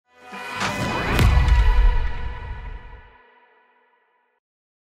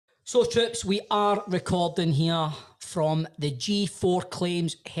So, troops, we are recording here from the G4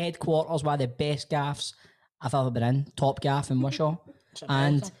 Claims headquarters, one of the best gaffs I've ever been in, top gaff in Wishaw.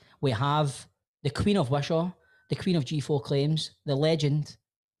 And we have the Queen of Wishaw, the Queen of G4 Claims, the legend,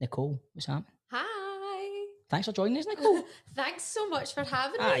 Nicole. What's happening? Hi. Thanks for joining us, Nicole. Thanks so much for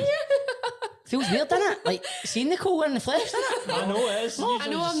having me here. Feels weird, doesn't it? Like, seeing Nicole in the flesh, doesn't it? I know it is. I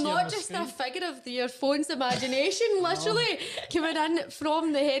know I'm not just a figure of your phone's imagination, literally coming in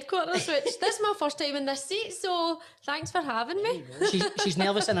from the headquarters, which this is my first time in this seat, so thanks for having me. She's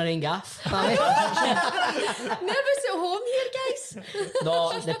nervous in her own gaff. Nervous at home here, guys.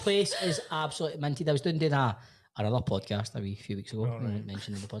 No, the place is absolutely minted. I was doing another podcast a few weeks ago. I won't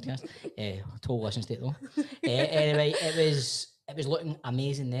mention the podcast. Total listens to it though. Anyway, it was looking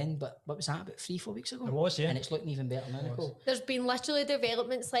amazing then, but what was that, about 3-4 weeks ago? It was, yeah. And it's looking even better now, Nicole. There's been literally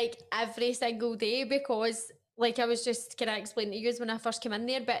developments like every single day because, like I was just kind of explaining to you when I first came in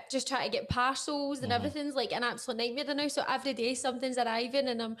there, but just trying to get parcels and everything's like an absolute nightmare now. So every day something's arriving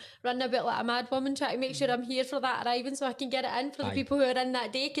and I'm running a bit like a mad woman trying to make sure I'm here for that arriving so I can get it in for the people who are in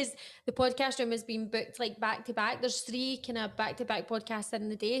that day, because the podcast room has been booked like back to back. There's 3 kind of back to back podcasts in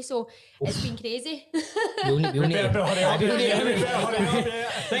the day, so it's been crazy. We'll need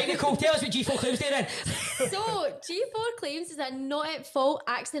Right, Nicole, tell us what G4 Claims do then. So G4 Claims is a not at fault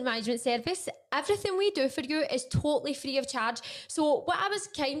accident management service. Everything we do for you is totally free of charge. So what I was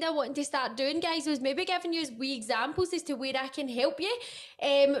kind of wanting to start doing, guys, was maybe giving you wee examples as to where I can help you,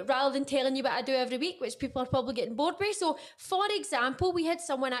 rather than telling you what I do every week, which people are probably getting bored with. So for example, we had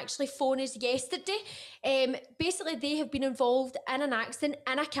someone actually phone us yesterday. Basically they have been involved in an accident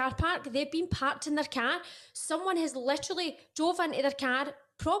in a car park. They've been parked in their car. Someone has literally drove into their car,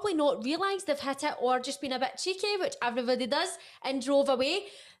 probably not realised they've hit it or just been a bit cheeky, which everybody does, and drove away.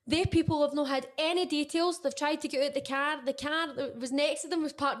 They people have not had any details. They've tried to get out the car. The car that was next to them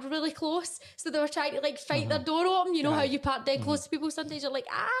was parked really close. So they were trying to like fight their door open. You know how you park dead close to people. Sometimes you're like,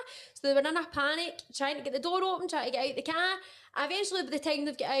 So they were in a panic, trying to get the door open, trying to get out the car. Eventually, by the time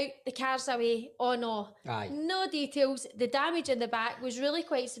they've got out, the car's away. Oh no. No details. The damage in the back was really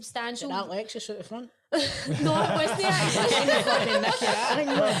quite substantial. That Lexus out the front? No, it wasn't actually.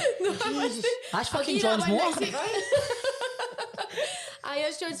 No, it wasn't. That's fucking John's motor.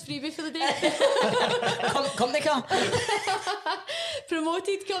 It's John's freebie for the day. Company car.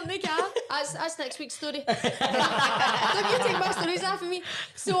 Promoted company car. That's next week's story. Don't you take my stories off of me.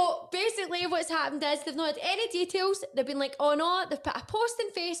 So basically what's happened is they've not had any details. They've been like, oh no, they've put a post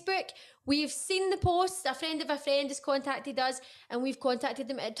on Facebook. We've seen the post. A friend of a friend has contacted us and we've contacted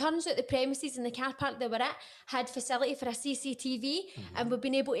them. It turns out the premises in the car park they were at had facility for a CCTV, and we've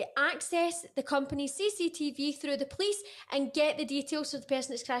been able to access the company's CCTV through the police and get the details of the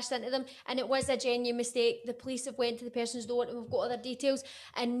person that's crashed into them, and it was a genuine mistake. The police have went to the person's door and we've got other details,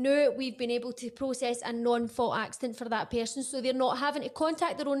 and now we've been able to process a non-fault accident for that person, so they're not having to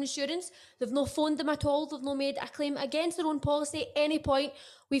contact their own insurance. They've not phoned them at all. They've not made a claim against their own policy at any point.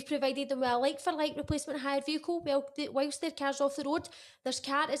 We've provided them with a like-for-like replacement hired vehicle whilst their car's off the road. Their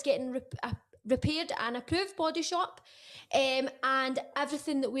car is getting repaired at an approved body shop, and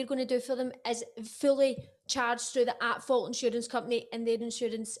everything that we're going to do for them is fully charged through the at-fault insurance company, and their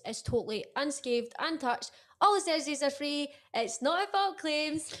insurance is totally unscathed, untouched. All the services are free. It's not at fault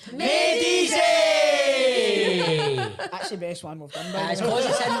claims. Made easy! That's the best one we've done. It's cause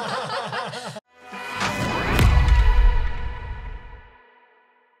it's in...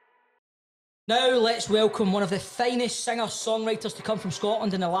 Now let's welcome one of the finest singer-songwriters to come from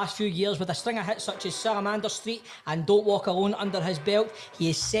Scotland in the last few years. With a string of hits such as Salamander Street and Don't Walk Alone under his belt, he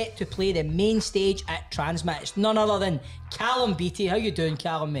is set to play the main stage at Transmit. It's none other than Callum Beattie. How you doing,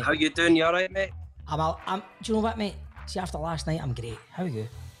 Callum, mate? How you doing? You alright, mate? Do you know what, mate? See, after last night, I'm great. How are you?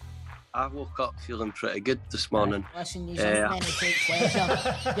 I woke up feeling pretty good this morning. Listen, you're not meant to take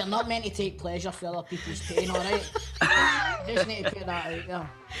pleasure. You're not meant to take pleasure for other people's pain, alright? You just need to put that out there.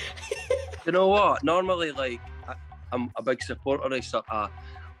 You know what? Normally, like, I'm a big supporter of sort of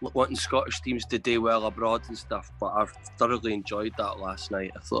wanting Scottish teams to do well abroad and stuff, but I've thoroughly enjoyed that last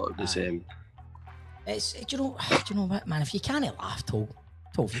night. I thought it was... It's, do you know what, man? If you can't laugh, Tove,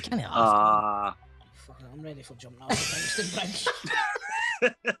 you can't laugh. I'm ready for jumping off the Kingston Bridge.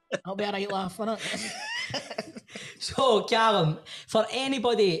 I'll be alright laughing it. So, Callum, for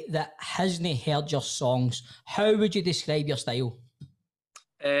anybody that hasn't heard your songs, how would you describe your style?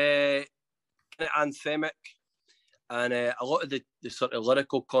 Kind of anthemic, and a lot of the sort of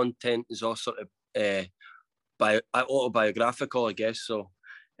lyrical content is all sort of autobiographical, I guess. So,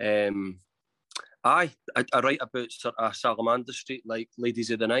 I write about sort of Salamander Street, like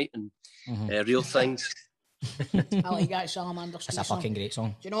Ladies of the Night and real things. I like that Salamander Street It's a fucking great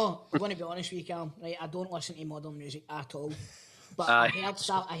song. Do you know, I'm going to be honest with you, Callum, right, I don't listen to modern music at all. But Aye.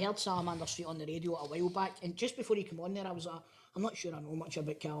 I heard Salamander Street on the radio a while back, and just before he came on there, I was like, I'm not sure I know much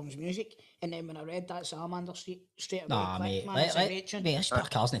about Callum's music. And then when I read that Salamander Street, straight away, Nah, clicked, mate. man, it's a great tune. Mate, let's put our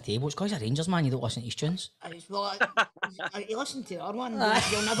cards on the table. It's because you're a Rangers man, you don't listen to his tunes. Well, you listen to the other one,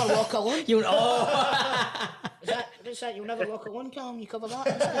 You'll Never Walk Alone. What's that? You'll Never Walk Alone, Callum? You cover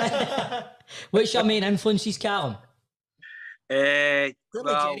that? What's your main influences, Callum? Well, Who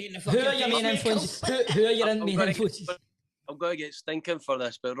are your main influences? Who are your main influences? I'm going to get stinking for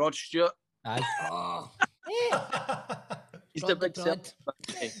this, but Rod Stewart. Aye. Oh, He's Rod the big the Prod.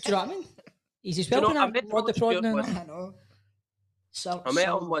 Do you know what I mean? He's as Do you well know, I met Rod the Rod Prod Stewart now. once. I know. I met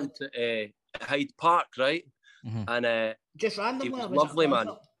him once at Hyde Park, right? Mhm. And Just randomly. he was or it a lovely, man.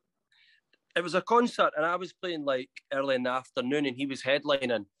 concert? it was a concert, and I was playing like early in the afternoon, and he was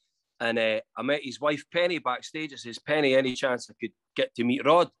headlining. And I met his wife Penny backstage. I says, Penny, any chance I could get to meet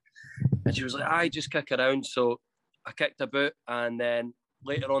Rod? And she was like, aye, just kick around. So I kicked about, and then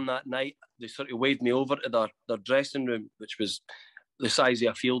later on that night, they sort of waved me over to their dressing room, which was the size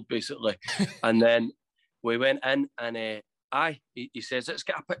of a field, basically. And then we went in, and he says, let's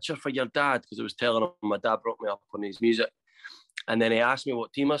get a picture for your dad, because I was telling him my dad brought me up on his music. And then he asked me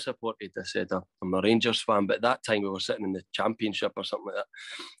what team I supported. I said, I'm a Rangers fan, but at that time we were sitting in the Championship or something like that.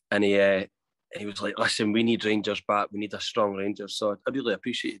 And he was like, listen, we need Rangers back. We need a strong Rangers. So I really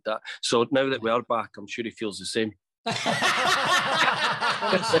appreciated that. So now that we are back, I'm sure he feels the same. I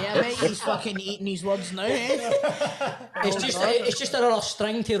bet he's fucking eating his words now, eh? It's just another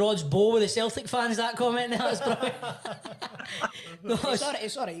string to Rod's bow with the Celtic fans, that comment. That's brilliant. No,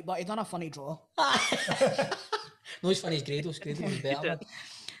 It's all right, but he done a funny draw. no, it's funny. Grado's better. Man.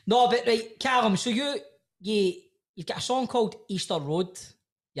 No, but right, Callum. So you've got a song called Easter Road.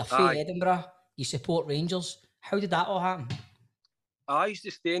 You're from Edinburgh. You support Rangers. How did that all happen? I used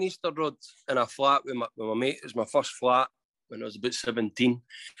to stay in Easter Road in a flat with my mate. It was my first flat when I was about 17.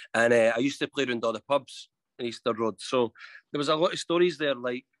 And I used to play around all the pubs in Easter Road. So there was a lot of stories there,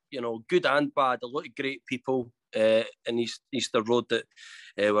 like, you know, good and bad, a lot of great people in Easter Road that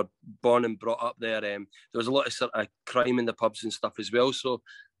were born and brought up there. There was a lot of sort of crime in the pubs and stuff as well. So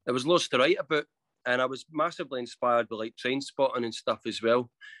there was loads to write about. And I was massively inspired by like Train Spotting and stuff as well.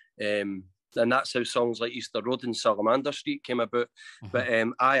 And that's how songs like Easter Road and Salamander Street came about. Mm-hmm. But I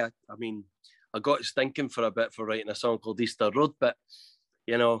mean, I got us thinking for a bit for writing a song called Easter Road, but,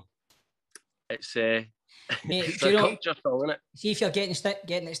 you know, it's mate, it's a culture song, isn't it? See, if you're getting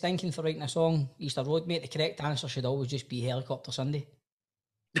it stinking for writing a song, Easter Road, mate, the correct answer should always just be Helicopter Sunday.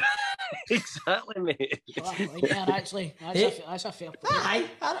 Exactly, mate. Oh, yeah, actually, that's a fair point. Aye,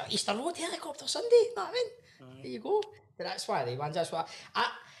 Easter Road, Helicopter Sunday, you know what I mean? There you go. That's why they want. That's why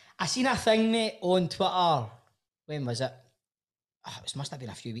I seen a thing, mate, on Twitter. When was it? It must have been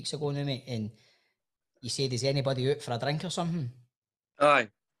a few weeks ago now, mate. And you said, is anybody out for a drink or something? Aye.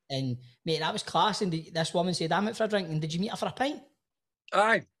 And mate, that was class. And this woman said, I'm out for a drink. And did you meet her for a pint?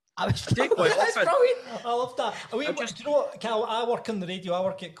 Aye. That's brilliant. I love that. Do you know what, Cal? I work on the radio. I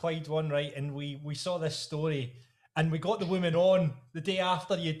work at Clyde One, right? And we saw this story, and we got the woman on the day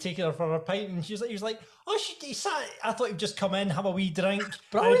after you'd taken her for a pint, and he was like, "Oh, he sat. I thought he'd just come in, have a wee drink,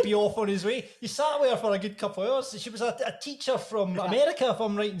 and he'd be off on his way." He sat with her for a good couple of hours. She was a teacher from America, if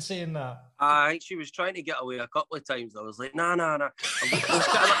I'm right in saying that. Aye, she was trying to get away a couple of times. I was like, nah.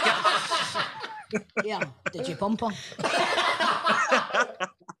 Yeah, did you pump her?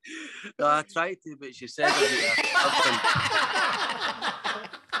 No, I tried to, but she said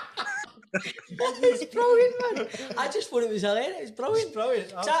It's brilliant, man. I just thought it was hilarious. It's brilliant. It's brilliant.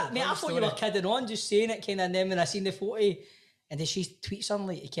 Mate, I thought you were kidding on, just saying it kind of, and then when I seen the photo, and then she tweets something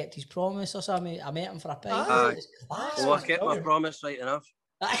like he kept his promise or something. I met him for a pint. Well, I kept my promise, right enough.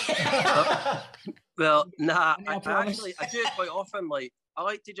 Well, nah, I do it quite often. Like, I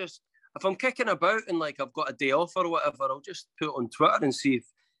like to just, if I'm kicking about and like I've got a day off or whatever, I'll just put it on Twitter and see if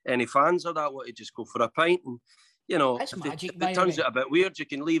any fans or that want to just go for a pint. And, you know, if it turns out a bit weird, you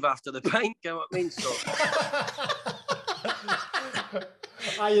can leave after the pint, you know what I mean? So.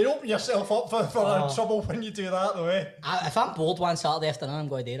 You open yourself up for trouble when you do that, though, eh? If I'm bored one Saturday afternoon, I'm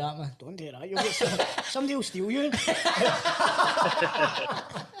going to do that, man. Don't do that. You'll get somebody will steal you.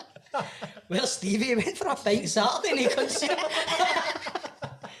 Where's Stevie? He went for a pint Saturday and he couldn't see it.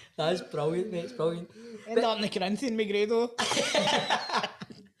 That's brilliant, mate. It's brilliant. End up in the Corinthian, me Grado.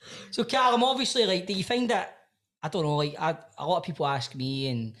 So, Callum, obviously, like, do you find that, I don't know, like, a lot of people ask me,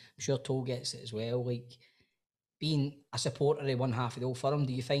 and I'm sure Toll gets it as well, like, being a supporter of one half of the Old Firm,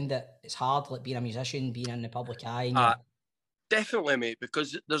 do you find that it's hard, like, being a musician, being in the public eye? Definitely, mate,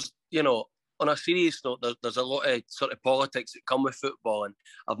 because there's, you know, on a serious note, there's a lot of sort of politics that come with football, and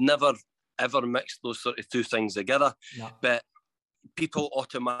I've never ever mixed those sort of two things together. No. But people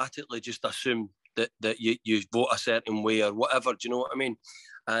automatically just assume that you vote a certain way or whatever. Do you know what I mean?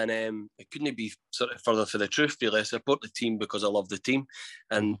 And it couldn't be sort of further for the truth, really. I support the team because I love the team,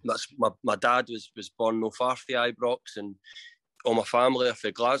 and that's my dad was born no far from Ibrox, and all my family are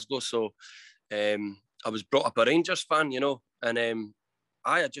from Glasgow, so I was brought up a Rangers fan, you know, and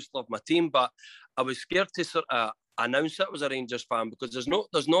I just love my team, but I was scared to sort of announce that I was a Rangers fan because there's not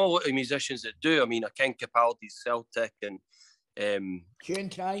a lot of musicians that do. I mean, Ken Capaldi's Celtic, and Hue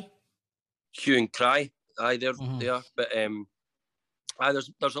and Cry, aye, they are, but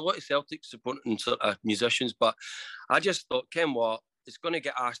there's a lot of Celtic supporting sort of musicians, but I just thought, Ken, what? It's going to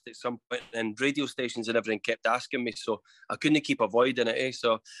get asked at some point, and radio stations and everything kept asking me, so I couldn't keep avoiding it.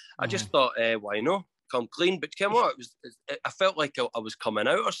 So I just thought, why not? Come clean. But Ken, what? I felt like I was coming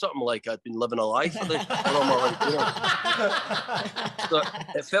out or something, like I'd been living a lie for all my life, you know. So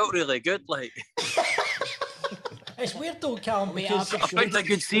it felt really good, like. It's weird though, Callum, because I found a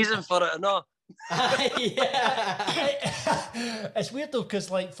good season for it or not. It's weird though,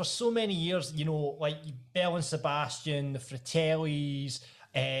 because like for so many years, you know, like Bell and Sebastian, the Fratellis,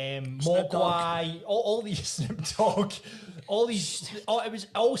 Mogwai, all these Snoop Dogg, it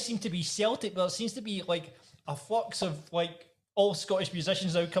all seemed to be Celtic, but it seems to be like a flux of like all Scottish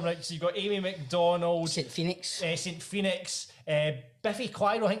musicians now coming out. So you've got Amy McDonald, St Phoenix, Biffy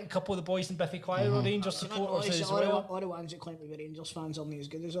Clyro. I think a couple of the boys in Biffy Clyro Rangers supporters as well. All the ones that claim to be Rangers fans aren't as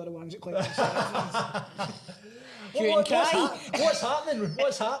good as all the ones that claim to be Celtic fans. What's happening?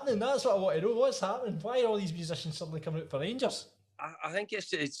 What's happening? That's what I want to know. What's happening? Why are all these musicians suddenly coming out for Rangers? I think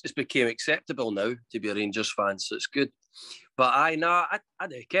it's became acceptable now to be a Rangers fan, so it's good. But I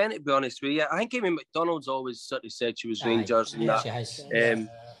can't, to be honest with you. I think Amy McDonald's always sort of said she was Rangers and that. She has.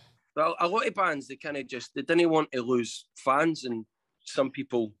 But a lot of bands, they didn't want to lose fans, and some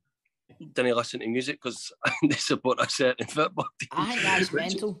people didn't listen to music because they support a certain football team. I think that's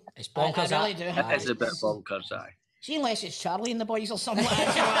mental. It's bonkers. I really do. It is a bit bonkers, aye. See, unless it's Charlie and the boys or something like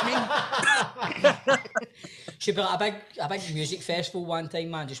that, you know what I mean? Should be like a big music festival one time,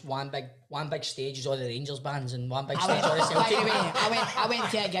 man. Just one big stage is all the Rangers bands, and one big stage all the Celtic bands. I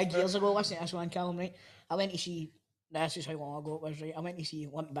went to a gig years ago. Listen to this one, Callum, right? I went to see. This is how long ago it was, right? I went to see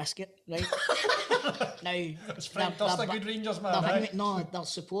Limp Bizkit, right? Now, it's Frank Dust, a good Rangers man. Right? No, their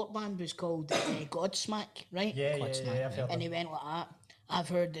support band was called Godsmack, right? Yeah, I've heard and they went like that. I've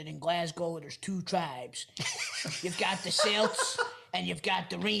heard that in Glasgow there's two tribes. You've got the Celts and you've got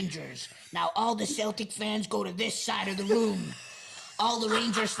the Rangers. Now all the Celtic fans go to this side of the room. All the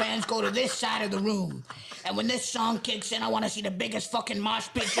Rangers fans go to this side of the room. And when this song kicks in, I want to see the biggest fucking mosh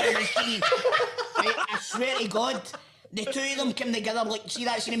pit you've ever seen. Right? I swear to God, the two of them came together like, see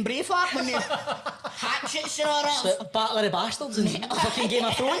that scene in Braveheart when they hatchets and all that? Like Battle of the Bastards and fucking Game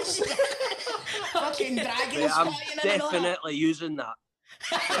of Thrones. Fucking dragons. I'm definitely using that.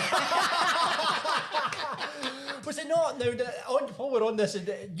 Was it not? Now, while we're on this,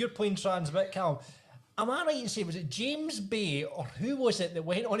 you're playing Transmit, Cal. Am I right in saying, was it James Bay or who was it that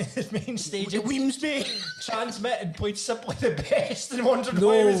went on the main stage at Wemsby Transmit and played Simply the Best and wondered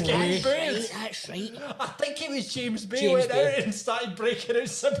why it was getting booed? That's right. I think it was James Bay went out and started breaking out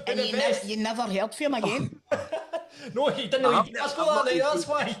Simply the Best. You never heard from him again? No, he didn't. Let's go that night, that's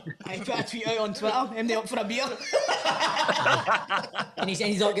why. I put a tweet out on Twitter, him up for a beer. And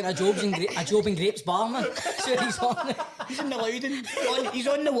he's not getting a job in Grapes bar, man. So he's on. He's in the Loudon. He's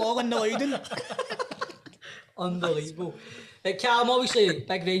on the wall in the Loudon. Unbelievable. But Callum, obviously,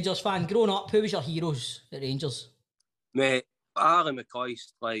 big Rangers fan. Growing up, who was your heroes at Rangers? Mate, Ali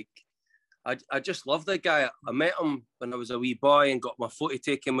McCoist, like, I just love the guy. I met him when I was a wee boy and got my photo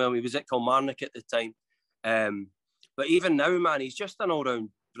taken with him. He was at Kilmarnock at the time. But even now, man, he's just an all-round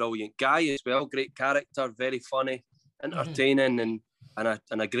brilliant guy as well. Great character, very funny, entertaining, and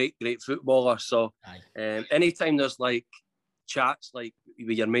a great footballer. So anytime there's like chats like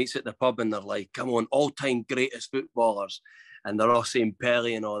with your mates at the pub and they're like, come on, all-time greatest footballers, and they're all saying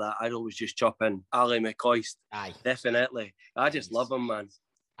Pelé and all that, I'd always just chop in Ali McCoist. Aye. Definitely. I just love him, man.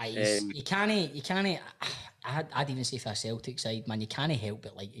 You can't. I'd even say for a Celtic side, man, you can't help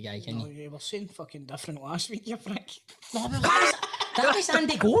but like the guy, can you? No, you were saying fucking different last week, you prick. No, that was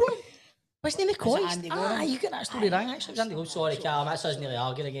Andy Gorham. Wasn't he McCoy? Andy Gorham? Ah, you got that story wrong, actually. It was Andy Gorham. Sorry, Callum, that's us nearly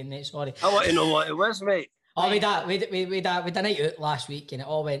arguing again, mate. Sorry. I want to know what it was, mate. Oh, we had a night out last week and it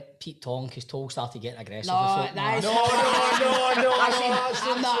all went Pete Tong because Tong started getting aggressive. No, that's No,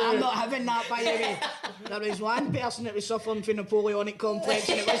 I'm not having that, by the way. There was one person that was suffering from Napoleonic complex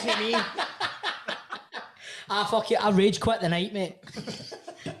and it wasn't me. Fuck it, I rage quit the night, mate.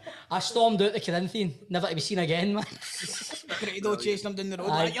 I stormed out the Corinthian, never to be seen again, man. Grado chasing him down the road.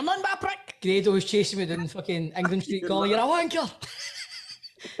 Aye. Like, you're none but a prick. Grado was chasing me down fucking England Street calling, you're a wanker.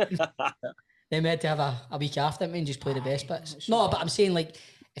 Then we had to have a week after it and just play the best bits. No, but I'm saying, like,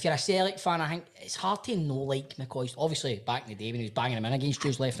 if you're a Celtic fan, I think it's hard to know, like, McCoy. Obviously, back in the day when he was banging him in against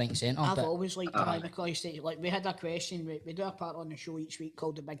Jews left, right and centre. I've always liked McCoy. Like, we had a question, we do a part on the show each week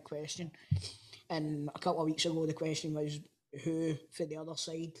called The Big Question. And a couple of weeks ago, the question was, who for the other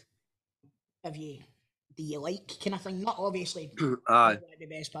side do you like, kind of thing? Not obviously Aye. the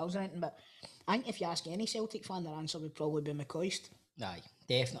best pals or anything, but I think if you ask any Celtic fan, their answer would probably be McCoist. Aye,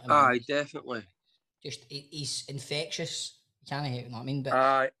 definitely. Aye, definitely. Just, he's infectious. You can't hate, you know what I mean? But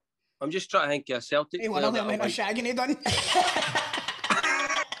Aye. I'm just trying to think of a Celtic Hey, one player of them that I amount of like. shagging he done.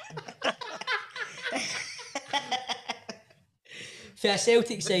 for a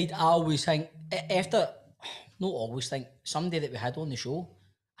Celtic side, I always think, not always think, somebody that we had on the show,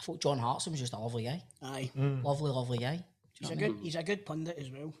 I thought John Hartson was just a lovely guy. Aye. Lovely guy. He's a good pundit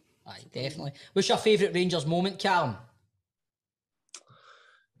as well. Aye, definitely. What's your favourite Rangers moment, Callum?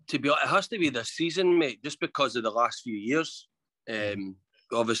 To be honest, it has to be this season, mate, just because of the last few years.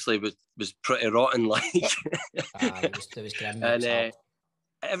 Obviously, was pretty rotten, like. It was grim. And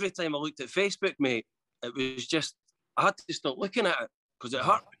every time I looked at Facebook, mate, it was just, I had to stop looking at it because it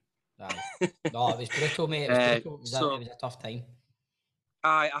hurt. Aye. No, it was brutal, mate. It was brutal. It was a tough time.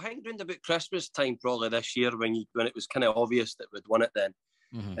 I think round about Christmas time, probably this year, when it was kind of obvious that we'd won it then,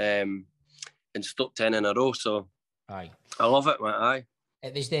 and stuck 10 in a row. So, aye, I love it, mate. Aye.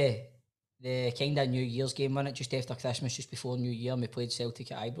 It was the kind of New Year's game, wasn't it? Just after Christmas, just before New Year, and we played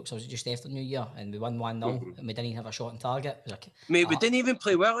Celtic at Ibrox. So was it just after New Year, and we won 1-0, and we didn't even have a shot on target. It was like, mate, we didn't even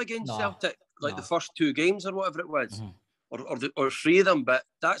play well against No, Celtic, like no. the first 2 games or whatever it was, or 3 of them. But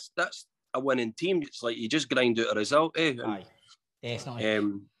that's a winning team. It's like you just grind out a result, eh? And, aye,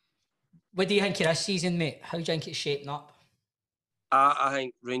 definitely. What do you think of this season, mate? How do you think it's shaping up? I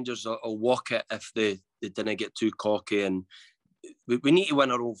think Rangers will walk it if they didn't get too cocky, and we need to win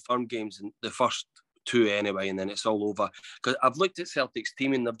our old firm games in the first 2 anyway, and then it's all over. Because I've looked at Celtic's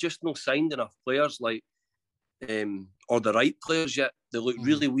team and they've just not signed enough players, like or the right players yet. They look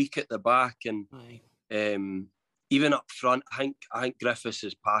really weak at the back, and even up front, I think Griffiths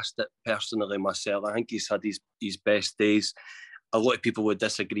has passed it personally myself. I think he's had his best days. A lot of people would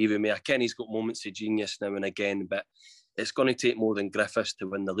disagree with me. I ken he's got moments of genius now and again, but it's going to take more than Griffiths to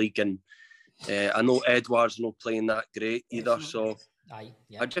win the league. And I know Edouard's not playing that great either. So Aye,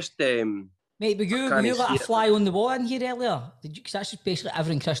 yeah. I just mate, were you like a fly on the wall in here earlier? Because that's just basically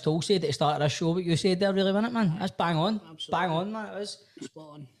everything Chris Toll said at the start of this show. What you said there, really, wasn't it, man? That's bang on. Absolutely. Bang on, man. It was. Spot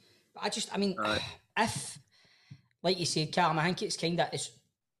on. But if, like you said, Callum, I think it's kind of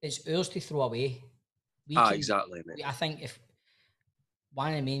it's ours to throw away. Exactly, mate. I think if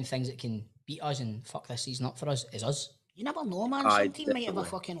one of the main things that can beat us and fuck this season up for us is us. You never know, man. Some team might have a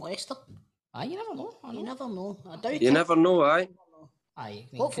fucking Leicester. Aye, you never know. You never know. I doubt it. You never know, aye. Aye. I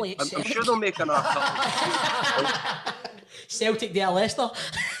mean, Hopefully it's I'm Celtic. sure they'll make an arse. Celtic there, Leicester.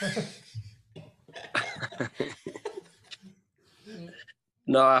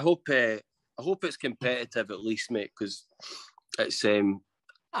 No, I hope it's competitive at least, mate, because it's I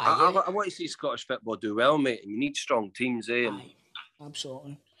want to see Scottish football do well, mate, and you need strong teams, eh? And Aye,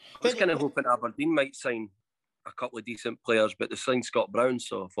 absolutely. I was kind of hoping Aberdeen might sign a couple of decent players, but they signed Scott Brown,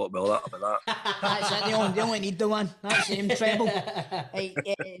 so I thought, well, that'll be that. That's it. They only need the one. That's him, treble. Hey,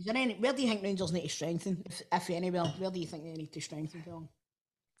 is there where do you think Rangers need to strengthen, if anywhere? Where do you think they need to strengthen, Phil?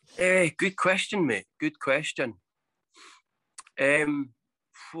 Good question, mate. Good question. I'd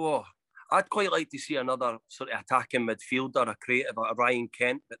quite like to see another sort of attacking midfielder, a creative, a Ryan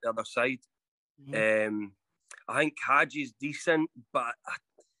Kent at the other side. I think Hadji's decent, but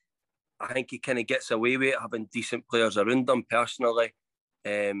I think he kind of gets away with it, having decent players around him personally.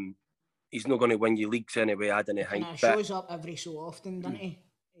 He's not going to win you leagues anyway, I don't think. He shows up every so often, doesn't he?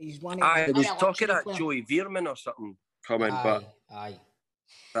 He's one of I was talking luxury about player. Joey Veerman or something coming, but Aye.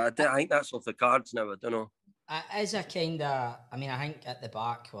 I think that's off the cards now, I don't know. As a kind of, I mean, I think at the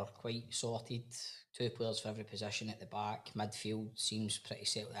back we're quite sorted. 2 players for every position at the back. Midfield seems pretty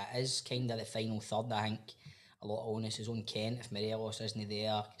set. That is kind of the final third. I think a lot of onus is on Kent. If Morelos isn't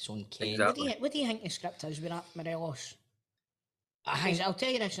there, it's on Kent. Exactly. What do you think the script is with that Morelos? I'll tell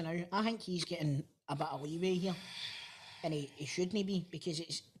you this now. I think he's getting a bit of leeway here, and he shouldn't be, because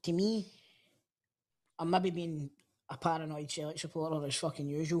it's, to me, I'm maybe being a paranoid Celtic supporter as fucking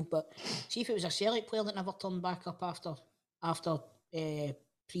usual, but see if it was a Celtic player that never turned back up after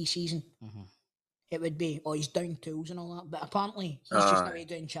pre-season, it would be, he's down tools and all that. But apparently he's just away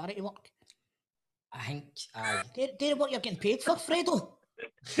doing charity work. I think Do what you're getting paid for, Fredo.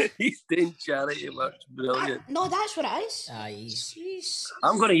 He's doing charity work. Brilliant. No, that's what it is. He's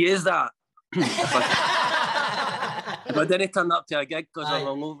I'm going to use that. If I didn't turn up to a gig because I'm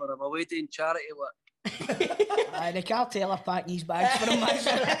hungover, I'm away doing charity work. The cartel are packing his bags for him.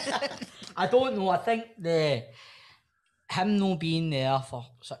 I don't know. I think him not being there for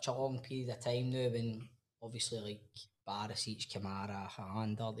such a long period of time now, when obviously like Barisic, Kamara,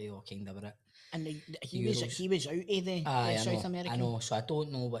 Haaland, they all kind of were it. And he was out of the South America. I know. So I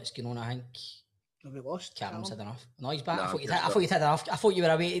don't know what's going on. I think we lost. Callum's had enough. No, he's back. Nah, I thought you'd had enough. I thought you were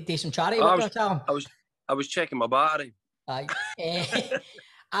away to do some charity I work was- there, Callum. I was checking my battery. Aye.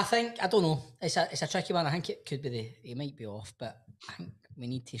 I think, I don't know, it's a tricky one. I think it could be he might be off, but I think we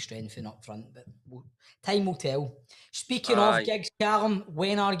need to strengthen up front, but time will tell. Speaking of gigs, Callum,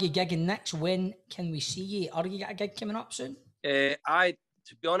 when are you gigging next? When can we see you? Are you got a gig coming up soon? To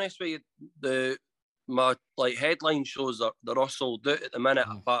be honest with you, my headline shows they're all sold out at the minute,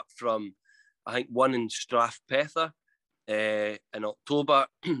 apart from I think one in Strathpether in October.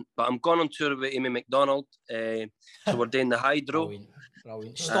 But I'm going on tour with Amy McDonald, so we're doing the Hydro.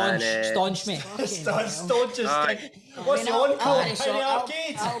 Brilliant. Staunch, mate. Staunch is what's the encore? Penny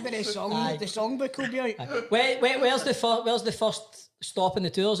Arcade. That'll be the song. The songbook will be out. Where's the first stop in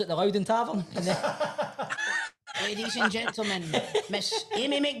the tours at the Loudon Tavern? Ladies and gentlemen, Miss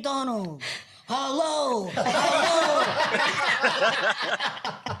Amy McDonald. Hello.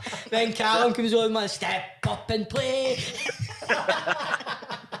 Then Callum comes on, man, step up and play.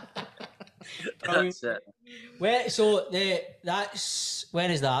 That's it. That's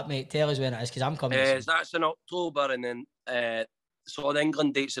when is that, mate? Tell us when it is, because I'm coming. That's in October, and then so the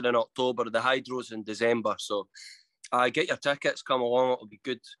England dates are in October. The Hydro's in December. So, get your tickets. Come along. It'll be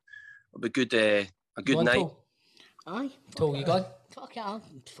good. It'll be good. A good night. Toll? Aye. Toll, you gone? Fuck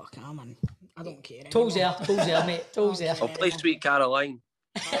it, man. I don't care. Toll's there, mate. Toll's there. I'll play Sweet Caroline.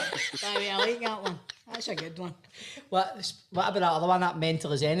 I like that one. That's a good one. What about that other one, that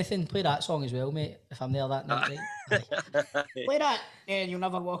Mental as Anything? Play that song as well, mate, if I'm there that night, right? Play that You'll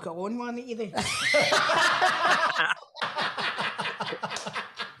Never Walk Alone one that you do.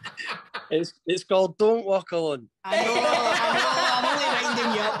 It's called Don't Walk Alone. I know. I'm only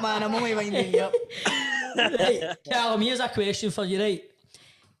winding you up, man. I'm only winding you up. Right, Callum, here's a question for you, right?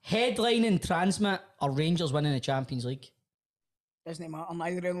 Headline and transmit, are Rangers winning the Champions League? Doesn't matter,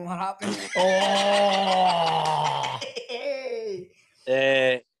 neither of them are happening.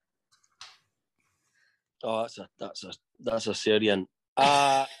 That's a Syrian.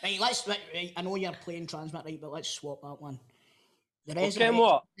 Right, I know you're playing transmit, right, but let's swap that one. Okay,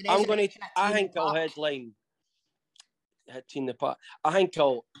 what? I think I'll headline hitting the park. I think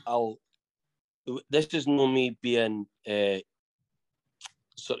I'll. This is not me being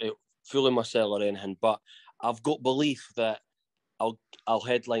sort of fooling myself or anything, but I've got belief that I'll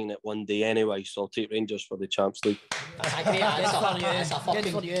headline it one day anyway, so I'll take Rangers for the Champions League. That's a great answer. Good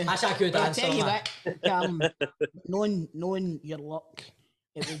for you. That's a good answer. I'll tell you what, knowing your luck,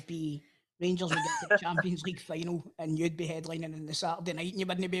 it would be Rangers would get to the Champions League final and you'd be headlining on the Saturday night and you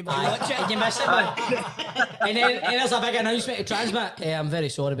wouldn't be able to watch it. And you miss it, man. And then there's a big announcement to transmit. I'm very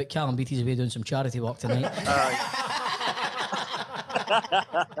sorry, but Callum Beattie's away doing some charity work tonight.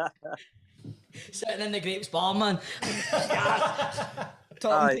 Sitting in the Grapes bar, man.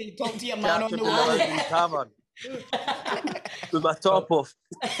 Talk to your man on the wall. With my top off.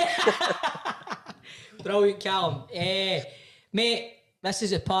 Brilliant, Callum. Mate, this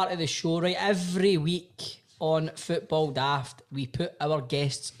is a part of the show, right? Every week on Football Daft, we put our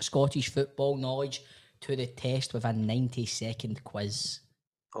guests' Scottish football knowledge to the test with a 90-second quiz.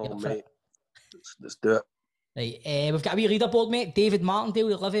 Oh, mate. Let's do it. Right, we've got a wee leaderboard, mate. David Martindale,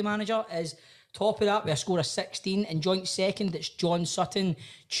 the Livy manager, is top of that with a score of 16. In joint second, it's John Sutton,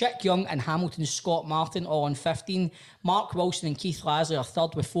 Chick Young and Hamilton's Scott Martin, all on 15. Mark Wilson and Keith Lasley are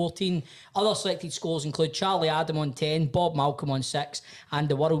third with 14. Other selected scores include Charlie Adam on 10, Bob Malcolm on 6, and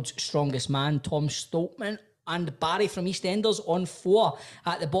the world's strongest man, Tom Stoltman, and Barry from EastEnders on 4.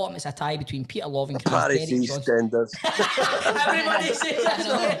 At the bottom, it's a tie between Peter Lovencrantz, Barry's EastEnders. Everybody says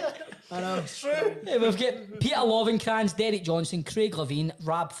that. I know. It's true. We've got Peter Lovencrantz, Derek Johnson, Craig Levine,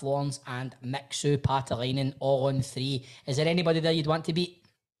 Rab Florence, and Mixu Patalainen all on 3. Is there anybody there you'd want to beat?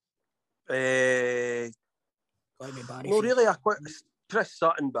 Well, really, Chris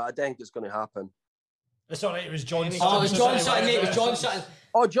Sutton, but I think it's going to happen. It's all right. It was John Sutton. Oh, it was John Sutton, mate. It was John Sutton.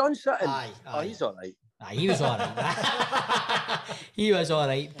 Oh, John Sutton. Aye. Oh, he's all right. Aye, he was all right. He was all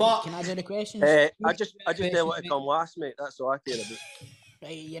right. But can I do the questions? I just didn't want to come last, mate. That's all I care about.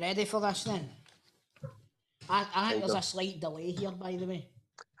 Right, you ready for this then? I think there's a slight delay here, by the way.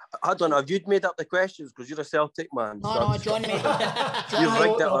 I don't know. Have you made up the questions because you're a Celtic man? No, John made them. You've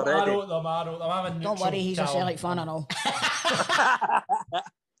rigged it I already. wrote them. I'm a Don't neutral, worry, he's a Callum. Celtic fan and all.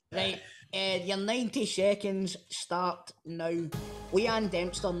 Right, your 90 seconds start now. Leanne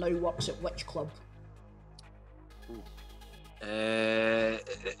Dempster now works at which club? Oh,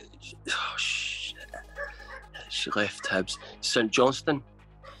 shit. She left Hibs. St Johnstone.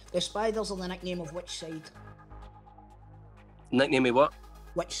 The Spiders are the nickname of which side? Nickname me what?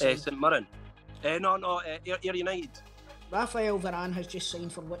 Which side? St Mirren. No. Ayr United. Raphael Varane has just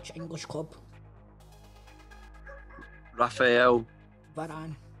signed for which English club? Raphael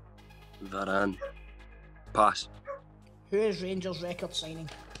Varane. Pass. Who is Rangers' record signing?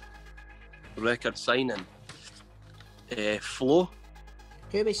 Record signing. Flo.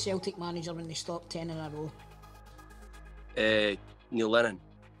 Who was Celtic manager when they stopped 10 in a row? Neil Lennon.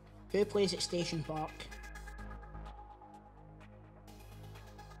 Who plays at Station Park?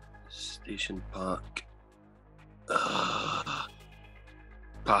 Station Park.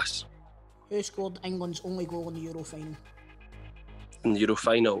 Pass. Who scored England's only goal in the Euro final? In the Euro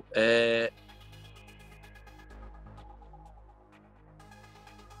final. Who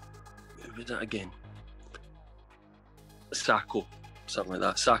was that again? Sacco. Something like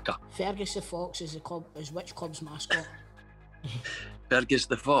that. Saka. Fergus the Fox is which club's mascot? Fergus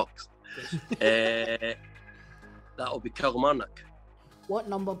the Fox. That'll be Kilmarnock. What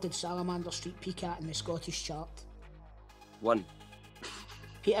number did Salamander Street peak at in the Scottish chart? 1.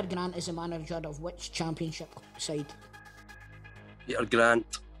 Peter Grant is the manager of which championship side? Peter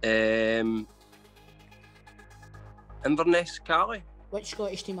Grant. Inverness, Cali. Which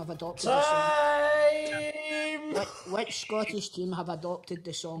Scottish team have adopted the song? Which Scottish team have adopted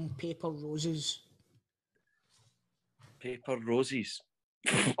the song Paper Roses? Paper Roses.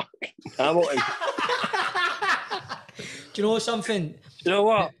 Hamilton. Do you know something? Do you know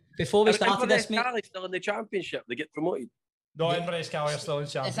what? Before we started this, mate. Cali still in the championship. They get promoted. No, Inverness Cali are still in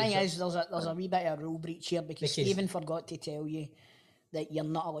The championship. thing is, there's a wee bit of rule breach here because Stephen forgot to tell you that you're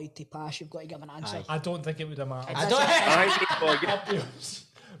not allowed to pass. You've got to give an answer. I don't think it would have mattered. I don't.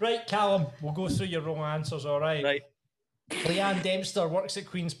 Right, Callum, we'll go through your wrong answers, all right? Right. Leanne Dempster works at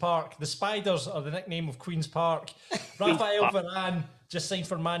Queen's Park. The Spiders are the nickname of Queen's Park. Raphael Varane just signed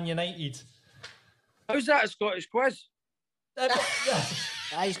for Man United. How's that a Scottish quiz?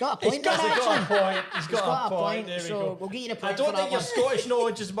 He's got a point. He's got a point. He's got a point. There we so go. we'll get you the I point don't for think that your one. Scottish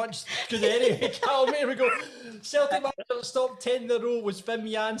knowledge is much good anyway, Callum. Here we go. Celtic manager that stopped 10 in a row was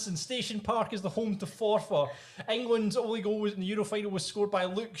Wim Janssen. Station Park is the home to Forfar. England's only goal in the Euro final was scored by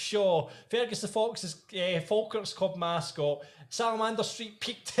Luke Shaw. Fergus the Fox is Falkirk's club mascot. Salamander Street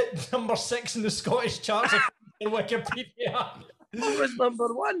peaked at number 6 in the Scottish charts in Wikipedia. What was number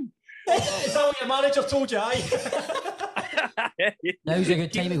 1? Is that what your manager told you, aye? Now's a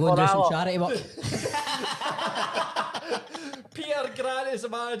good time to go and do some charity work. Peter Grant is the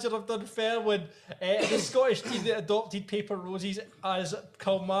manager of Dunfermline. The Scottish team that adopted Paper Roses as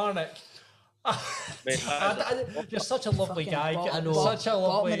Kilmarnock. You're such a lovely guy. I know. Such a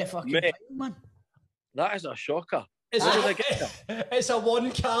lovely. Mate. Man. That is a shocker. It's a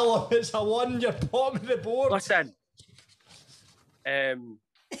 1, Callum. It's a 1. You're bottom of the board. Listen. I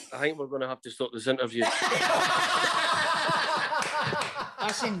think we're going to have to stop this interview.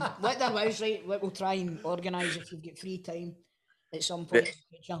 Listen, let the boys right. We'll try and organise if you've got free time at some point in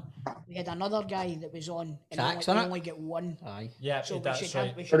the future. We had another guy that was on, and Cracks, we innit? only get one. Aye. Yeah, So we that's should,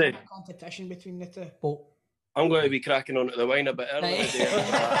 right. we should have a competition between the two. But I'm going to be cracking on at the wine a bit early Right. today.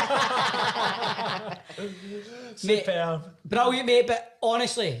 Superb. brilliant, mate. But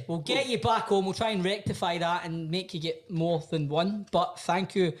honestly, we'll get you back home. We'll try and rectify that and make you get more than one. But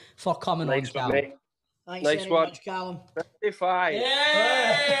thank you for coming Nice on, one, Callum. mate. Thanks Nice very one. much, Callum. 55.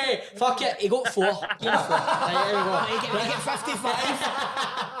 Yay! Fuck it, he got 4. Give him 4. Right, there we go. You get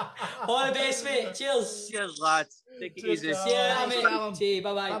 55. All the best, mate. Cheers. Cheers, lads. Take it Cheers, easy. Callum. See ya, Thanks, mate. Callum. See you.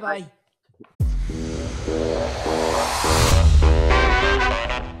 Bye-bye. Bye bye.